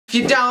If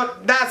you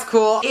don't, that's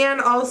cool.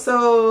 And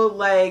also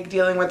like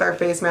dealing with our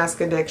face mask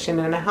addiction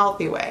in a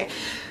healthy way.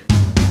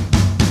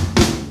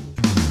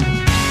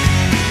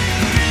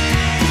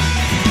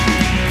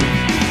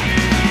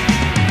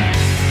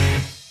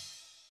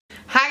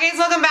 Hi guys,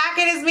 welcome back.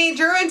 It is me,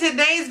 Drew, and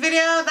today's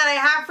video that I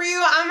have for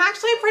you, I'm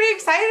actually pretty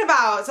excited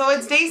about. So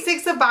it's day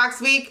 6 of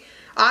box week,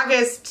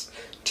 August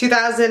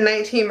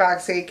 2019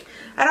 box week.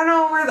 I don't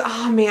know where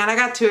oh man, I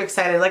got too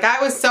excited. Like I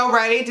was so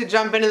ready to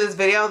jump into this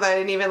video that I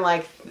didn't even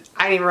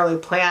really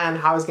plan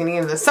how I was getting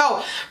into this.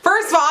 So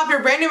first of all, if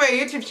you're brand new to my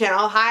YouTube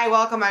channel, hi,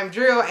 welcome, I'm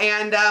Drew,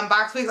 and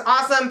box week's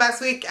awesome,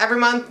 best week every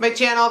month, my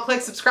channel.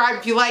 Click subscribe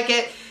if you like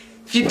it.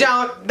 If you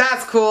don't,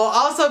 that's cool.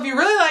 Also, if you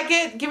really like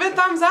it, give it a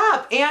thumbs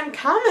up and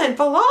comment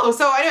below.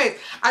 So anyways,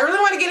 I really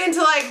want to get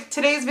into like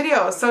today's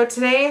video. So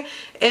today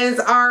is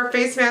our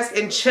face mask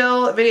and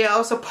chill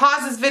video. So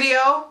pause this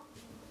video,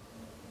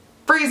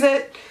 freeze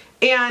it,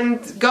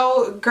 and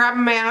go grab a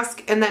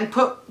mask and then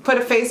put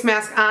a face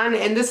mask on.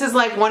 And this is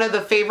like one of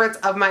the favorites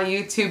of my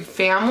YouTube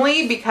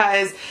family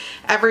because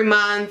every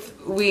month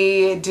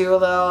we do a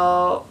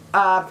little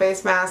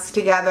face mask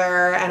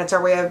together, and it's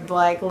our way of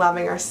like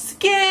loving our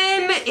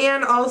skin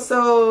and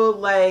also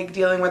like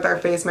dealing with our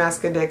face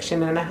mask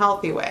addiction in a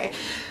healthy way,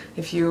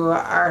 if you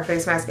are a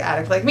face mask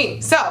addict like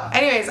me. So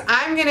anyways,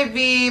 I'm gonna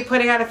be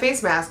putting on a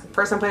face mask.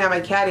 First I'm putting on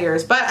my cat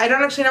ears, but I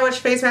don't actually know which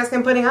face mask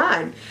I'm putting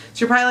on. So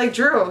you're probably like,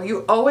 Drew,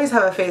 you always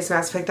have a face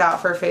mask picked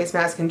out for a face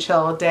mask and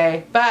chill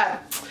day,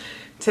 but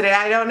today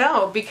I don't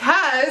know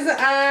because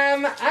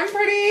I'm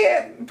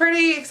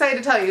pretty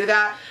excited to tell you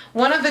that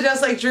one of the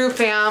Just Like Drew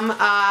fam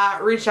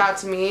reached out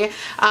to me,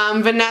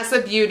 Vanessa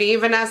Beauty,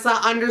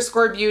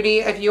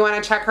 Vanessa_Beauty. If you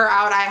want to check her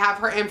out, I have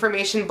her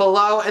information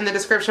below in the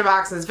description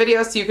box of this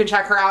video so you can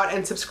check her out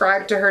and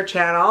subscribe to her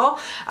channel.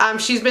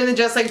 She's been in the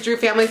Just Like Drew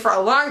family for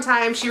a long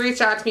time. She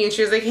reached out to me and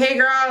she was like, hey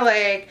girl,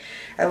 like,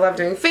 I love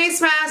doing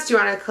face masks. Do you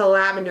want to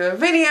collab and do a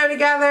video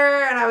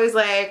together? And I was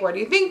like, what are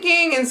you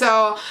thinking? And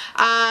so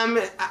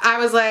I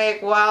was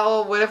like,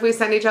 well, what if we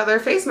send each other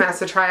face masks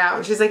to try out?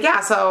 And she's like, yeah.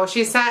 So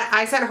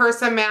I sent her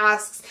some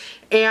masks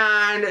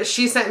and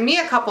she sent me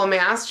a couple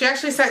masks. She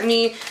actually sent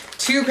me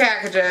 2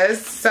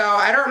 packages. So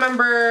I don't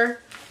remember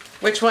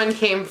which one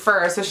came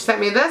first. So she sent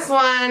me this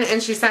one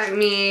and she sent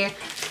me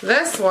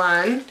this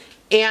one.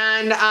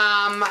 And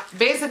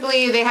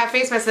basically they have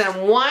face masks in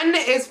them. One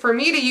is for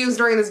me to use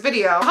during this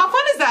video. How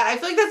fun is that? I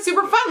feel like that's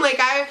super fun. Like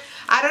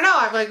I don't know,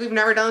 I feel like we've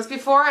never done this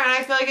before and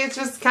I feel like it's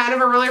just kind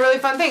of a really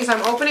fun thing. So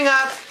I'm opening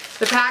up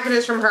the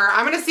packages from her.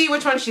 I'm gonna see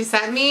which one she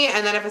sent me,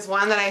 and then if it's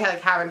one that I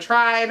like haven't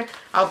tried,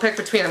 I'll pick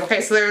between them.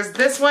 Okay, so there's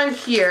this one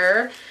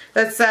here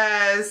that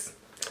says,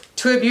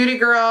 to a beauty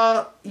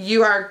girl,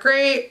 you are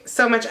great.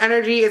 So much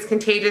energy is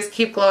contagious.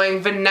 Keep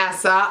glowing,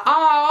 Vanessa.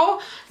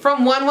 Oh,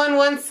 from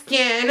 111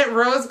 Skin,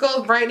 Rose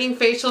Gold Brightening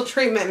Facial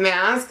Treatment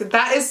Mask.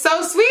 That is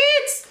so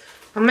sweet.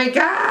 Oh my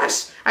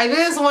gosh. I think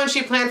this is the one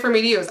she planned for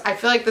me to use. I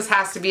feel like this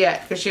has to be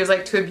it because she was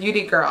like, to a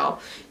beauty girl,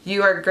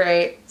 you are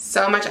great.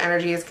 So much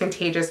energy is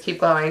contagious. Keep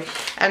glowing.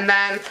 And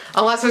then,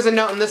 unless there's a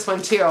note in this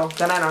one too,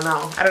 then I don't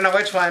know. I don't know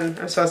which one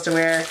I'm supposed to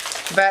wear.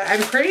 But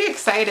I'm pretty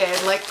excited.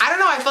 Like, I don't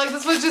know. I feel like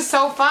this was just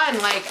so fun.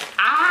 Like,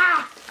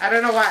 I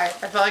don't know why.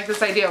 I feel like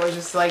this idea was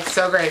just like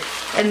so great.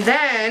 And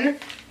then,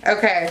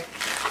 okay.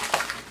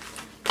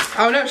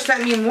 Oh no, she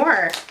sent me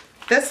more.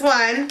 This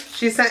one,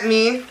 she sent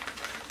me,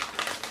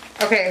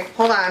 okay,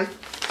 hold on.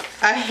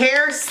 A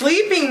hair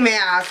sleeping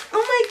mask.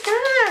 Oh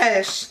my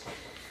gosh.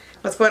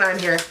 What's going on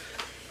here?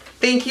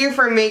 Thank you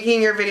for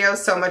making your videos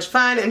so much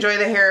fun. Enjoy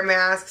the hair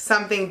mask.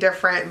 Something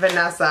different,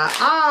 Vanessa.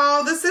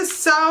 Oh, this is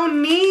so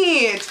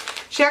neat.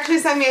 She actually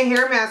sent me a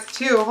hair mask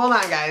too. Hold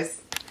on, guys.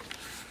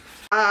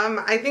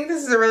 I think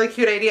this is a really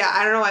cute idea.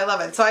 I don't know, I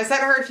love it. So I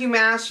sent her a few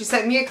masks. She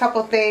sent me a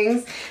couple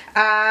things.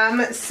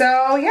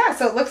 So yeah,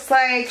 so it looks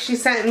like she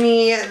sent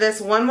me this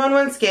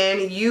 111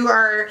 Skin. You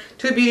are,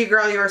 to a beauty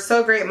girl, you are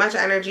so great. Much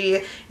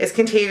energy is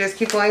contagious.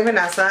 Keep glowing,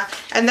 Vanessa.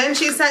 And then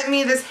she sent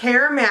me this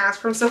hair mask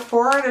from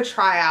Sephora to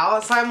try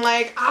out. So I'm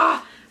like,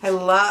 I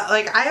love,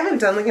 like, I haven't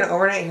done like an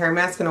overnight hair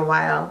mask in a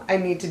while. I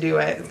need to do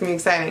it. It's gonna be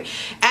exciting.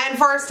 And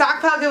for our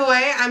stockpile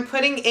giveaway, I'm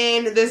putting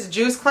in this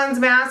Juice Cleanse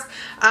mask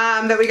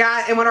that we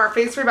got in one of our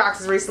Facetory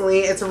boxes recently.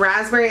 It's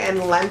raspberry and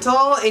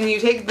lentil, and you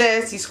take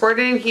this, you squirt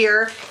it in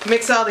here,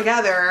 mix it all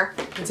together.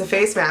 It's a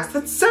face mask.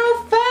 That's so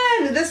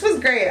fun. This was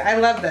great. I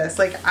love this.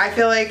 Like, I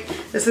feel like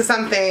this is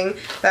something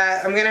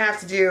that I'm gonna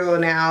have to do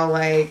now,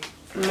 like,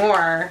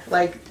 more.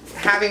 Like,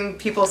 having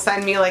people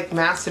send me like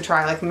masks to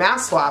try, like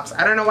mask swaps.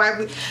 I don't know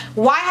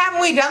why haven't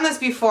we done this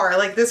before?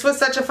 Like, this was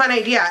such a fun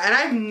idea, and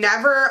I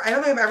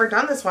don't think I've ever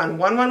done this one.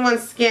 111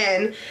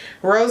 Skin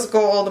Rose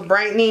Gold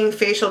Brightening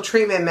Facial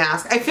Treatment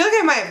Mask. I feel like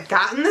I might have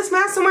gotten this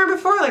mask somewhere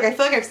before. Like, I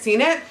feel like I've seen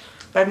it,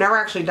 but I've never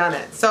actually done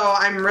it. So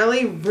I'm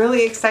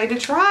really excited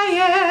to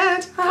try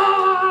it.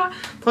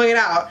 Pulling it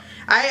out.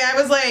 I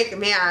was like,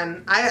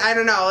 man, I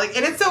don't know, like,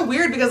 and it's so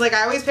weird because like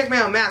I always pick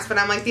my own mask, but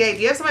I'm like, the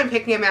idea of someone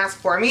picking a mask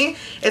for me,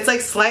 it's like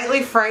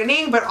slightly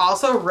frightening, but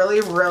also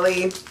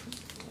really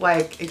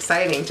like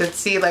exciting to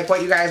see like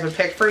what you guys would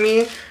pick for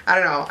me. I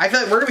don't know. I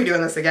feel like we're gonna be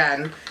doing this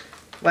again.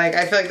 Like,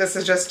 I feel like this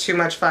is just too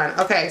much fun.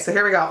 Okay, so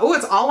here we go. Oh,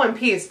 it's all one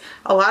piece.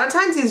 A lot of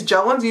times these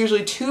gel ones are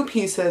usually 2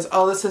 pieces.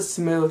 Oh, this is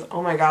smooth.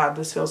 Oh my god,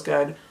 this feels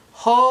good.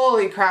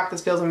 Holy crap,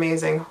 this feels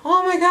amazing.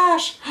 Oh my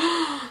gosh.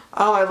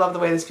 Oh, I love the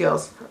way this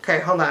feels. Okay,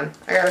 hold on.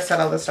 I gotta set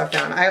all this stuff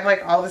down. I have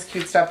like all this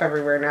cute stuff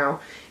everywhere now.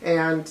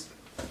 And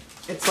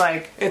it's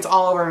like, it's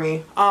all over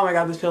me. Oh my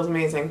god, this feels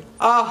amazing.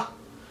 Oh,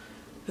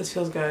 this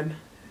feels good.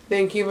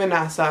 Thank you,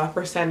 Vanessa,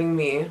 for sending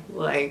me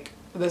like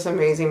this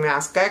amazing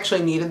mask. I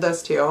actually needed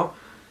this too.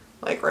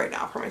 Like right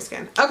now for my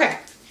skin. Okay,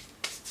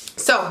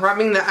 so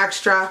rubbing the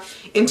extra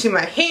into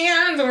my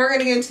hands, and we're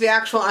gonna get into the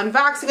actual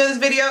unboxing of this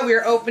video. We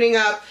are opening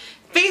up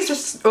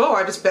oh,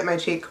 I just bit my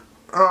cheek.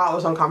 Oh, it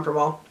was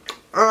uncomfortable.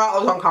 Oh,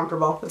 it was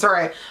uncomfortable. It's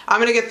alright. I'm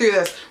gonna get through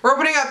this. We're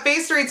opening up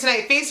Facetory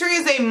tonight. Facetory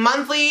is a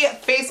monthly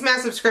face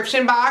mask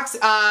subscription box.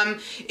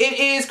 It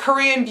is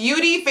Korean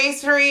beauty.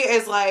 Facetory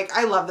is like,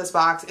 I love this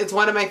box. It's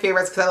one of my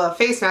favorites because I love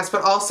face masks,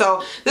 but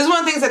also this is one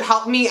of the things that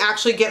helped me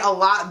actually get a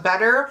lot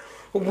better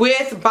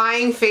with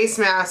buying face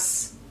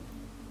masks,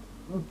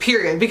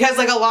 period. Because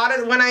like a lot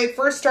of, when I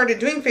first started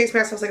doing face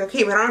masks, I was like,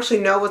 okay, but I don't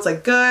actually know what's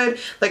like good.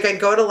 Like I'd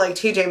go to like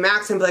TJ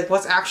Maxx and be like,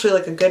 what's actually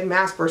like a good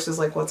mask versus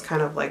like what's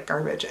kind of like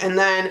garbage. And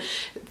then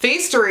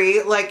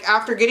Facetory, like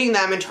after getting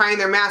them and trying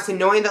their masks and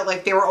knowing that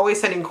like they were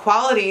always sending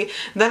quality,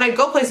 then I'd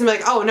go places and be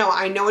like, oh no,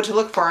 I know what to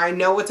look for. I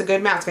know what's a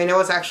good mask. I know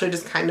it's actually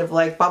just kind of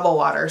like bubble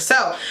water.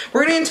 So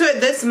we're getting into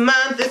it this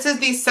month. This is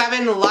the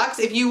 7 Luxe.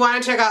 If you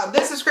want to check out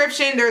this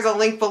subscription, there's a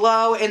link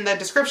below in the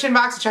description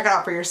box to check it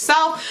out for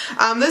yourself.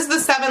 This is the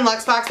 7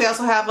 Luxe box. They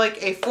also have like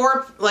a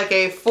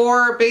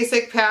 4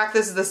 basic pack.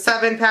 This is the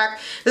 7 pack.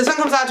 This one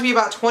comes out to be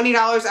about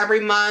 $20 every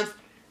month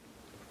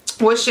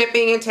with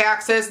shipping and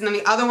taxes, and then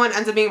the other one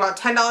ends up being about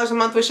 $10 a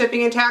month with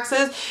shipping and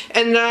taxes.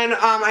 And then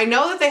I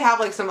know that they have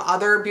like some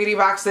other beauty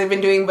boxes they've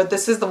been doing, but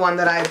this is the one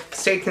that I've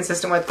stayed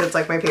consistent with. It's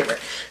like my favorite.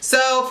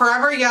 So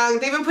Forever Young,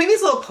 they've been putting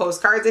these little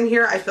postcards in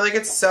here. I feel like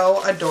it's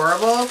so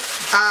adorable.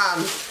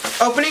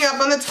 Opening up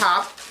on the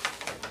top,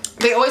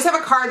 they always have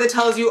a card that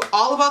tells you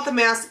all about the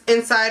mask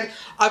inside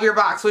of your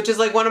box, which is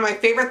like one of my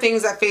favorite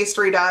things that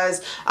Facetory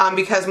does,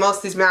 because most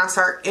of these masks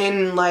are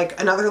in like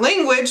another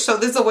language. So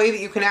this is a way that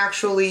you can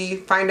actually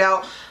find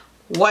out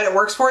what it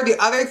works for.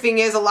 The other thing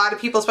is, a lot of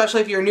people,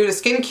 especially if you're new to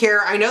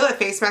skincare, I know that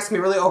face masks can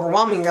be really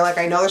overwhelming. You're like,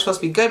 I know they're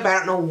supposed to be good, but I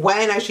don't know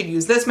when I should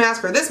use this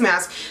mask or this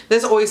mask.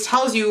 This always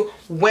tells you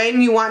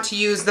when you want to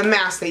use the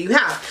mask that you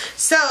have.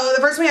 So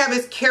the first one we have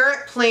is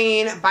Carrot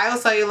Plain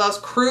Biocellulose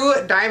Crew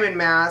Diamond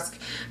Mask,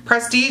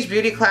 Prestige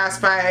Beauty Class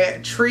by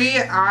Tree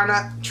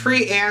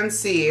and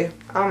C.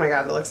 Oh my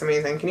god, that looks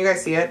amazing. Can you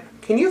guys see it?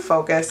 Can you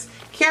focus?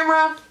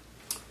 Camera,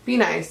 be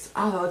nice.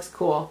 Oh, that looks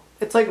cool.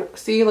 It's like,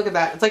 see, look at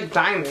that. It's like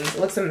diamonds.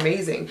 It looks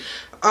amazing.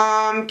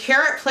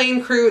 Carrot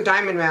Plain Crew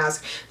Diamond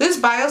Mask. This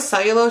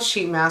biocellulose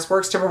sheet mask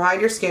works to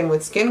provide your skin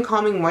with skin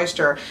calming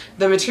moisture.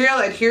 The material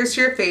adheres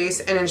to your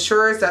face and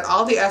ensures that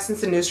all the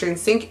essence and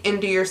nutrients sink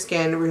into your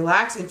skin.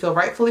 Relax and feel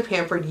rightfully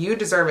pampered. You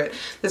deserve it.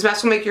 This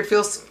mask will make your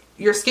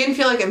skin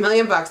feel like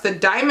 $1,000,000. The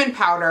diamond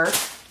powder,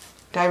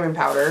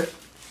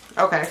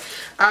 okay,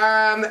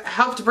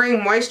 helped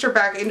bring moisture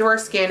back into our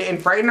skin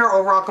and brighten our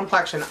overall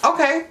complexion.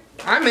 Okay,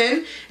 I'm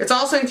in. It's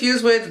also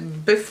infused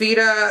with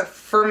Bifida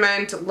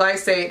ferment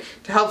lysate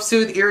to help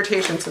soothe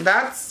irritation. So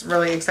that's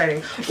really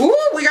exciting. Ooh,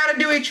 we got a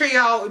Dewy Tree,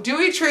 y'all.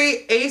 Dewy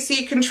Tree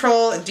AC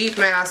Control Deep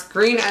Mask,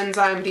 Green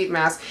Enzyme Deep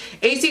Mask.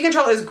 AC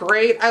Control is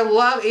great. I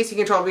love AC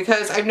Control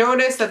because I've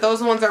noticed that those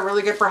are the ones that are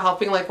really good for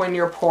helping like when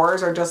your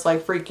pores are just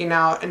like freaking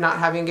out and not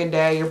having a good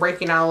day. You're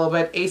breaking out a little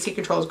bit. AC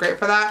Control is great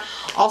for that.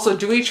 Also,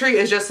 Dewy Tree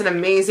is just an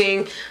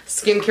amazing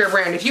skincare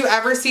brand. If you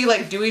ever see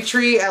like Dewy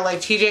Tree at like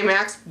TJ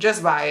Maxx,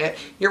 just buy it.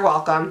 You're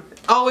welcome.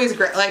 Always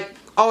great. Like,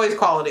 always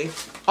quality.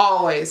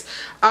 Always.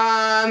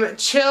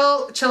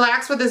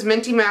 Chillax with this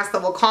minty mask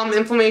that will calm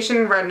inflammation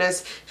and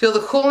redness. Feel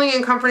the cooling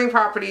and comforting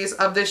properties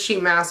of this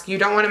sheet mask. You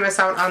don't want to miss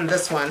out on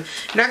this one.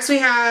 Next we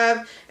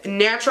have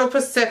Natural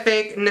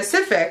Pacific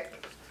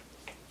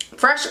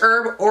Fresh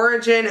Herb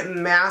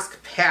Origin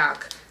Mask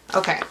Pack.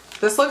 Okay,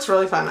 this looks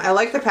really fun. I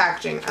like the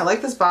packaging. I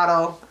like this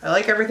bottle. I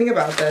like everything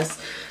about this.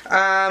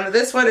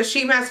 This one is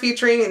sheet mask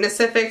featuring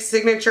Nacific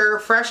Signature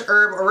Fresh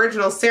Herb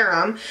Original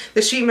Serum.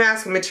 The sheet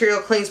mask material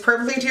clings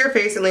perfectly to your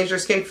face and leaves your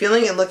skin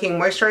feeling and looking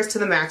moisturized to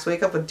the max.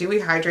 Wake up with dewy,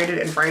 hydrated,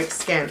 and bright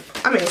skin.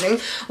 Amazing.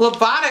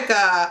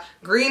 Lobotica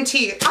Green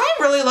Tea. I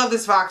really love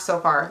this box so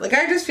far. Like,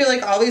 I just feel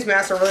like all these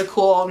masks are really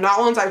cool. Not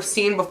ones I've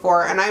seen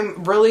before, and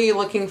I'm really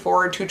looking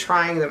forward to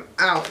trying them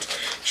out.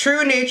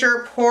 True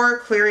Nature Pore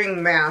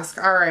Clearing Mask.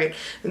 Alright.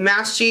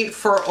 Mask sheet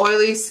for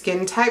oily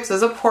skin types. This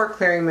is a pore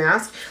clearing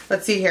mask.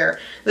 Let's see here.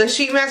 The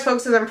sheet mask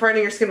focuses on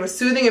providing your skin with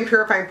soothing and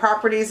purifying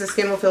properties. The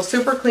skin will feel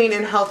super clean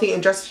and healthy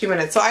in just a few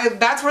minutes. So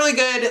that's really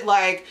good,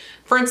 like,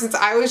 For instance,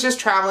 I was just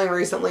traveling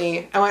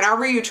recently, and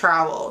whenever you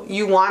travel,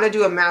 you want to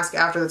do a mask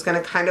after that's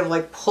going to kind of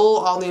like pull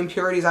all the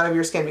impurities out of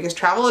your skin, because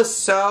travel is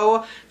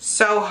so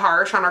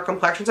harsh on our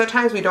complexions at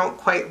times we don't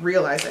quite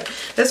realize it.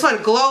 This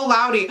one, Glow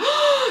Loudy.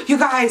 You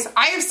guys,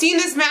 I have seen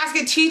this mask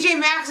at TJ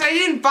Maxx and I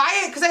didn't buy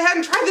it because I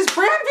hadn't tried this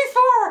brand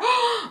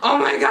before. Oh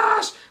my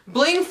gosh.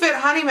 Bling Fit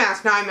Honey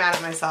Mask. Now I'm mad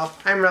at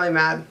myself. I'm really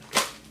mad.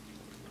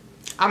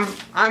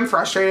 I'm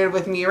frustrated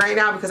with me right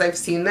now because I've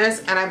seen this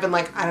and I've been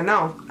like, I don't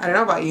know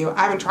about you. I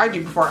haven't tried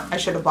you before. I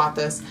should have bought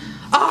this.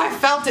 Oh, I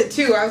felt it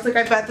too. I was like,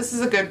 I bet this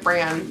is a good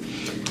brand.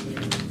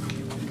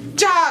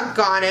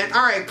 Doggone it.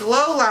 Alright,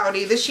 Glow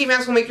Loudy. This sheet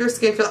mask will make your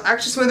skin feel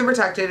extra smooth and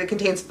protected. It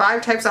contains 5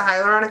 types of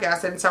hyaluronic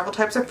acid and several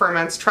types of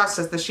ferments. Trust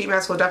us, the sheet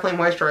mask will definitely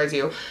moisturize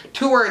you.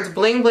 2 words,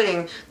 bling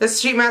bling. This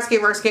sheet mask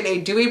gave our skin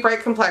a dewy,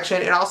 bright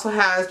complexion. It also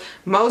has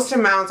most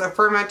amounts of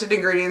fermented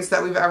ingredients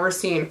that we've ever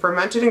seen.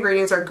 Fermented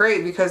ingredients are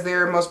great because they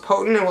are most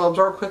potent and will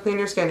absorb quickly in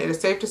your skin. It is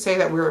safe to say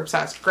that we're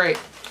obsessed. Great.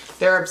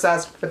 They're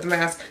obsessed with the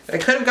mask that I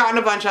could have gotten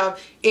a bunch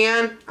of,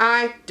 and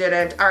I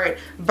didn't. Alright,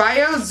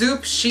 Bio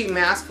Zoop Sheet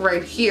Mask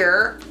right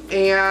here.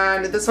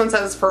 And this one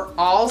says for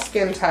all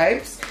skin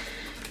types.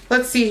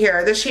 Let's see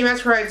here. This sheet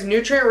mask provides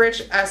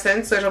nutrient-rich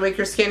essence that will make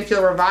your skin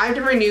feel revived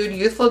and renewed.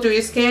 Youthful,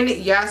 dewy skin,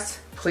 yes,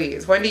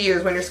 please. When to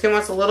use? When your skin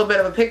wants a little bit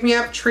of a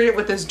pick-me-up, treat it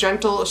with this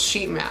gentle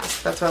sheet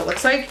mask. That's what it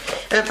looks like.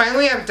 And then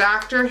finally we have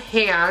Dr.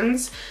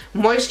 Hands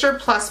Moisture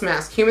Plus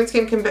Mask. Human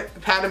skin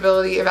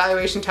compatibility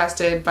evaluation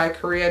tested by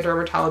Korea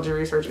Dermatology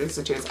Research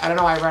Institutes. I don't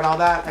know why I read all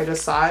that. I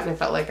just saw it and I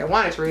felt like I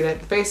wanted to read it.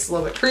 The face is a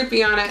little bit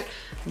creepy on it,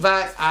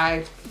 but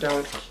I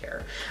don't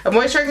care. A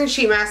moisturizing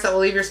sheet mask that will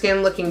leave your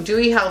skin looking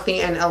dewy,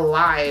 healthy, and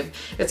alive.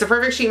 It's a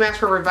perfect sheet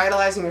mask for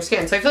revitalizing your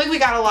skin. So I feel like we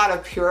got a lot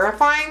of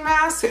purifying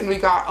masks and we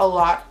got a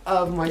lot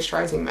of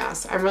moisturizing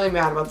masks. I'm really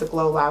mad about the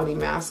Glow Loudy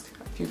mask.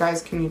 If you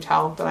guys, can you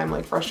tell that I'm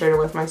like frustrated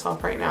with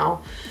myself right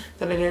now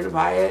that I didn't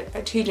buy it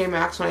at TJ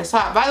Maxx when I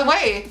saw it. By the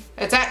way,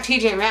 it's at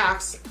TJ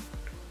Maxx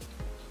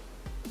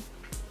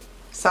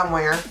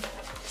somewhere.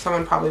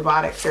 Someone probably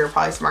bought it because they were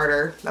probably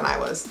smarter than I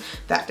was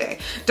that day.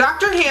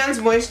 Dr. Hands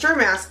Moisture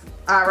Mask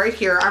right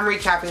here. I'm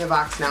recapping the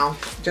box now,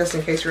 just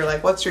in case you're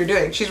like, what's Drew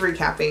doing? She's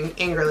recapping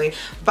angrily.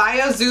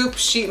 Bio Zoop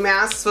Sheet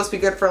Mask, supposed to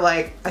be good for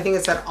like, I think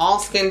it said all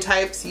skin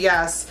types,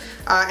 yes.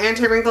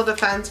 Anti-wrinkle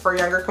defense for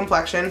younger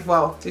complexion.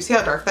 Whoa, do you see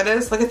how dark that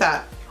is? Look at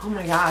that. Oh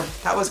my god,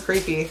 that was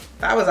creepy.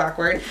 That was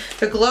awkward.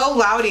 The Glow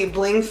Loudy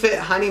Bling Fit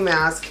Honey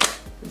Mask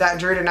that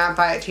Drew did not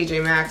buy at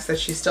TJ Maxx that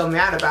she's still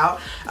mad about.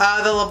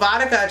 The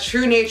Lobotica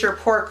True Nature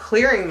Pore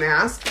Clearing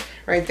Mask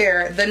right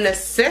there. The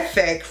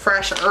Nacific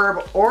Fresh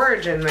Herb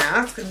Origin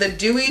Mask. The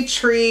Dewy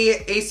Tree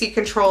AC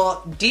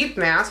Control Deep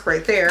Mask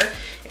right there.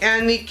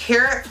 And the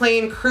Carrot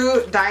Flame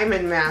Crew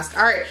Diamond Mask.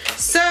 Alright,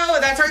 so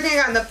that's everything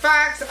I got in the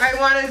box. I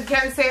want to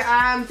again say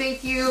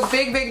thank you,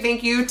 big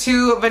thank you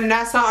to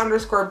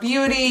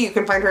Vanessa_Beauty. You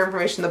can find her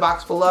information in the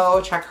box below.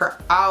 Check her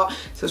out.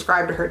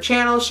 Subscribe to her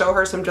channel. Show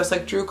her some Just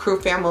Like Drew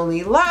crew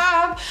family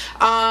love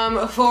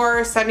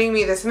for sending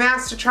me this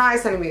mask to try,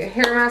 sending me a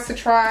hair mask to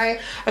try.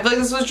 I feel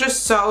like this was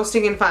just so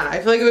stinking fun. I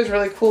feel like it was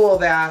really cool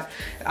that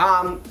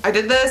I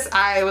did this.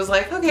 I was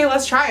like, okay,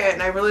 let's try it,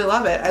 and I really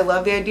love it. I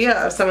love the idea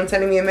of someone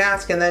sending me a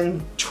mask and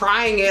then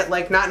trying it,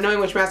 like not knowing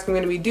which mask I'm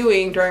going to be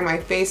doing during my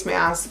face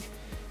mask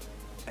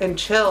and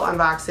chill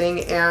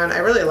unboxing, and I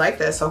really like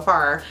this so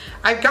far.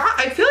 I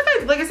feel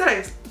like I said,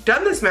 I've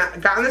done this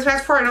gotten this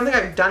mask before. I don't think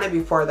I've done it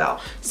before though.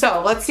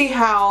 So let's see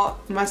how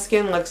my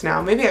skin looks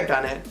now. Maybe I've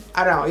done it.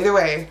 I don't know. Either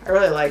way, I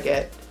really like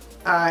it.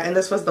 And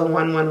this was the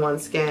 111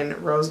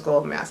 Skin Rose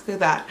Gold Mask. Look at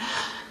that.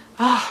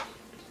 Oh.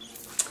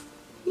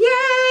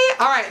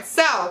 Yay! Alright,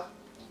 so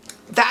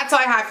that's all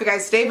I have for you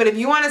guys today, but if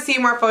you want to see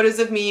more photos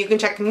of me, you can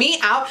check me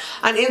out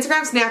on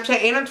Instagram,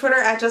 Snapchat, and on Twitter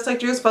at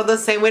JustLikeDrew, spelled the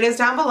same way as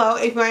down below.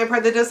 If you want to be part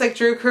of the Just Like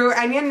Drew crew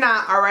and you're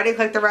not already,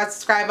 click the red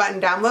subscribe button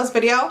down below this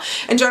video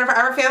and join our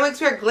forever family because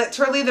we are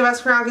literally the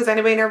best crew around because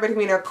anybody and everybody can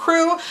be in our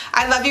crew.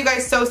 I love you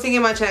guys so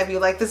stinking much, and if you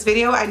like this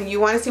video and you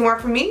want to see more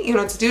from me, you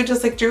know what to do.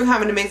 Just like Drew,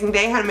 have an amazing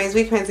day, have an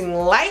amazing week, amazing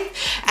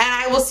life, and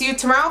I will see you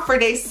tomorrow for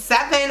day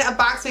 7 of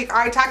Box Week.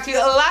 Alright, talk to you.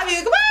 Love you.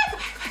 Goodbye.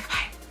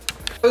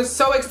 I was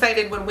so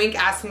excited when Wink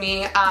asked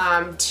me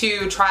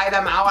to try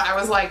them out. I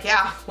was like,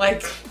 yeah,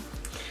 like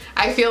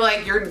I feel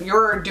like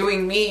you're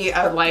doing me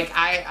like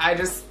I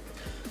just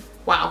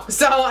wow.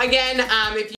 So again, if you